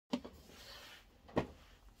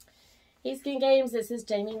Hey Skin Games, this is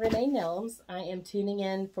Jaime Renee Nelms. I am tuning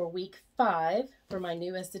in for week 5 for my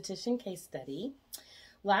new esthetician case study.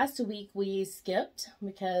 Last week we skipped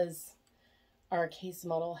because our case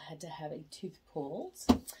model had to have a tooth pulled.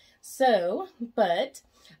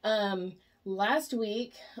 Last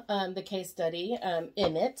week, the case study,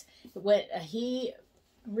 Emmett, he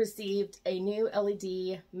received a new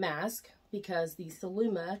LED mask because the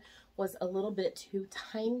Soluma was a little bit too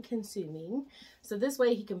time consuming. So this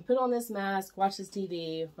way he can put on this mask, watch his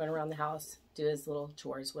TV, run around the house, do his little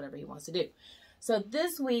chores, whatever he wants to do. So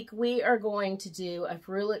this week we are going to do a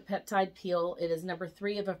ferulic peptide peel. It is number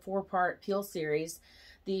 3 of a 4-part peel series.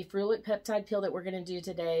 The ferulic peptide peel that we're going to do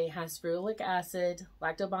today has ferulic acid,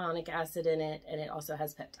 lactobionic acid in it, and it also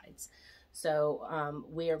has peptides. So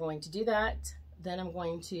we are going to do that. Then I'm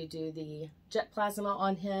going to do the jet plasma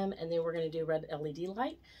on him, and then we're going to do red LED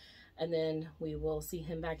light. And then we will see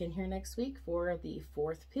him back in here next week for the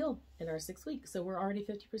 4th peel in our 6th week. So we're already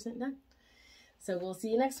 50% done. So we'll see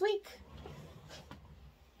you next week.